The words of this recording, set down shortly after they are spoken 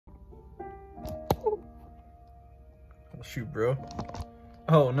Shoot, bro.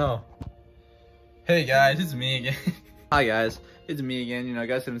 Oh no. Hey guys, it's me again. Hi guys, it's me again. You know, you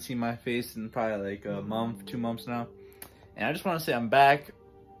guys haven't seen my face in probably like a month, 2 months now. And I just want to say I'm back.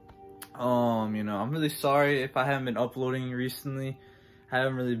 You know, I'm really sorry if I haven't been uploading recently. I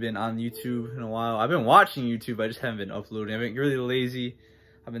haven't really been on YouTube in a while. I've been watching YouTube, I just haven't been uploading. I've been really lazy.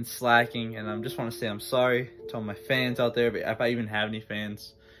 I've been slacking, and I just want to say I'm sorry to all my fans out there, but if I even have any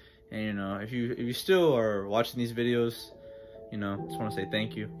fans. And you know, if you still are watching these videos, you know, just want to say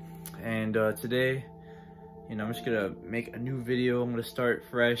thank you. And today, you know, I'm just gonna make a new video. I'm gonna start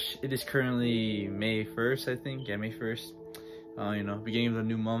fresh. It is currently May 1st, I think. Yeah, May 1st. You know, beginning of the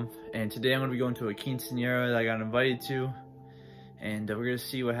new month. And today I'm gonna be going to a quinceañera that I got invited to. And we're gonna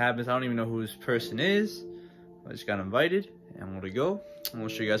see what happens. I don't even know who this person is. I just got invited, and I'm gonna go. I'm gonna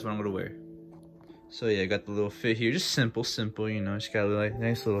show you guys what I'm gonna wear. So yeah, I got the little fit here, just simple, you know. Just got a like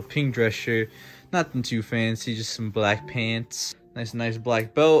nice little pink dress shirt, nothing too fancy, just some black pants, nice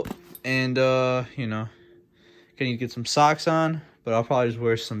black belt, and you know, gonna need to get some socks on, but I'll probably just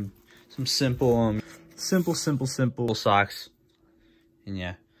wear some simple socks, and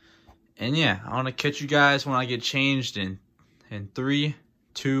yeah, I wanna catch you guys when I get changed in 3,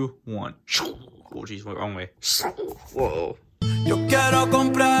 2, 1. Oh jeez, went wrong way. Whoa. Yo quiero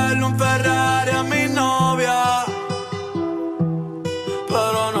comprarle un Ferrari a mi novia,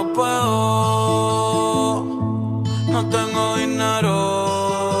 pero no puedo, no tengo dinero.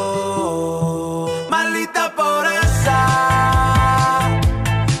 Maldita pobreza,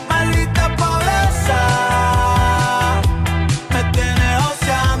 maldita pobreza, me tiene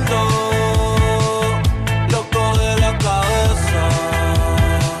oceando, loco de la cabeza.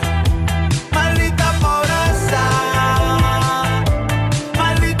 Maldita pobreza.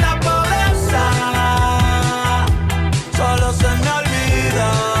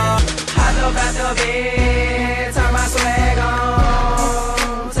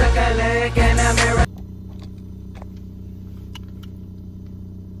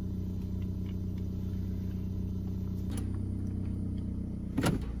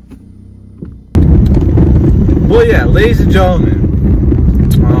 Well, yeah, ladies and gentlemen,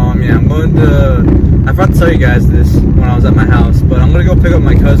 yeah, I'm going to, I forgot to tell you guys this when I was at my house, but I'm going to go pick up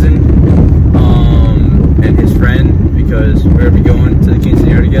my cousin, and his friend, because we're going to be going to the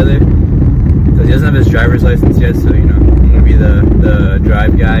quinceañera together, because he doesn't have his driver's license yet, so, you know, I'm going to be the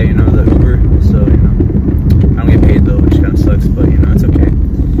drive guy, you know, the Uber, so, you know, I don't get paid though, which kind of sucks, but, you know, it's okay.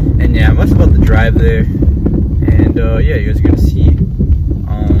 And yeah, I'm just about to drive there, and, yeah, you guys are going to see,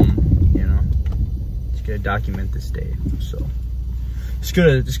 document this day. So just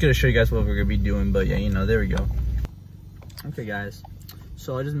gonna show you guys what we're gonna be doing, but yeah, you know, there we go. Okay guys,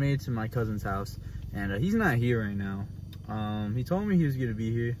 so I just made it to my cousin's house, and he's not here right now. He told me he was gonna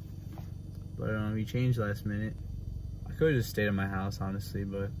be here, but he changed last minute. I could have just stayed at my house, honestly,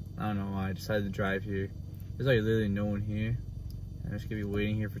 but I don't know why I decided to drive here. There's like literally no one here. I'm just gonna be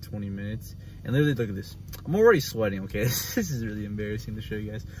waiting here for 20 minutes. And literally, look at this. I'm already sweating, okay? This is really embarrassing to show you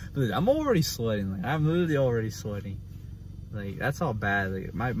guys. But I'm already sweating. Like, I'm literally already sweating. Like, that's how bad.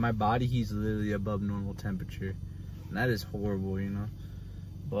 Like, my body heat's literally above normal temperature. And that is horrible, you know?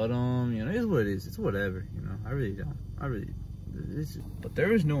 But, you know, it is what it is. It's whatever, you know? I really don't. But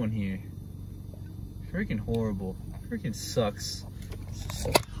there is no one here. Freaking horrible. Freaking sucks. It's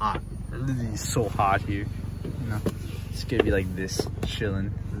so hot. It literally is so hot here, you know? It's gonna be like this,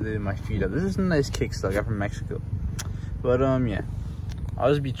 chilling, lifting my feet up. This is a nice kickstand I got from Mexico. But yeah, I'll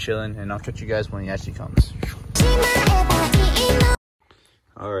just be chilling, and I'll catch you guys when he actually comes.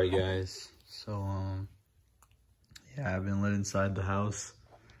 All right, guys. So yeah, I've been let inside the house.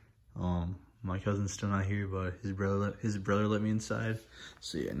 My cousin's still not here, but his brother let me inside.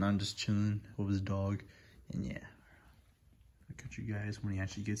 So yeah, now I'm just chilling with his dog, and yeah, I'll catch you guys when he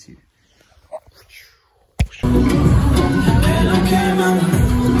actually gets here.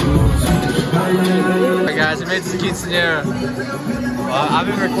 Alright guys, I made it to the quinceañera. I've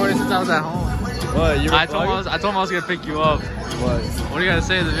been recording since I was at home. What? You I told him I was gonna pick you up. What? What are you gonna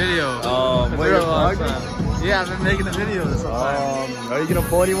say in the video? What, you're vlogging? Yeah, I've been making the video this whole time. Are you gonna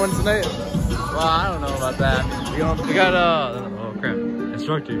pull anyone tonight? Well, I don't know about that. We got oh crap,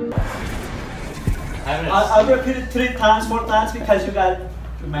 instructor. I'll repeat it 3 times, 4 times because you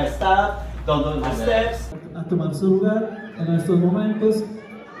messed up. Don't do the steps. A tomar su lugar en estos momentos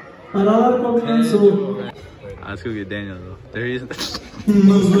para dar comienzo. Let's go get Daniel though. There he is. He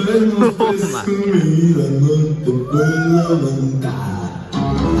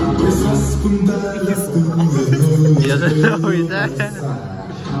doesn't know where he's at.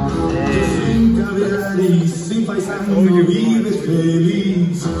 Hey.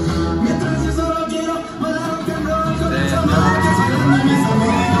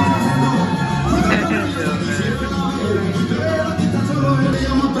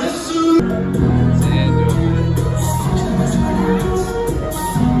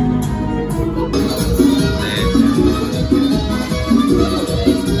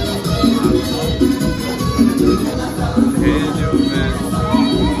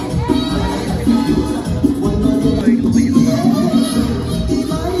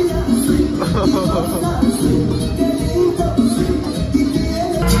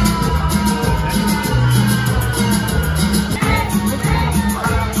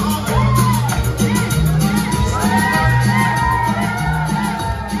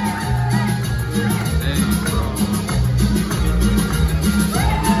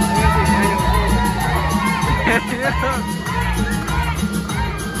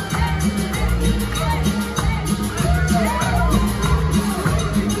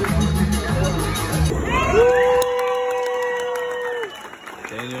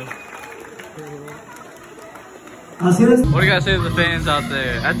 Así es. What do you guys say to the fans out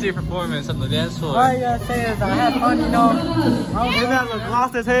there after your performance on the dance floor? All I gotta say is I had fun, you know. I was in that look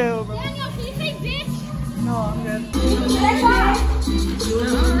lost as hell, bro. Daniel, can you say bitch? No, I'm good.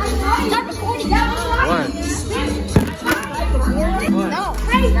 What? No.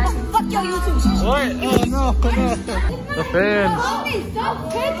 Hey, fuck your YouTube. What? Oh, no, no. The fans. Oh, they so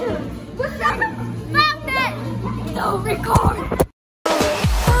picture. What's up? Stop that. No, record.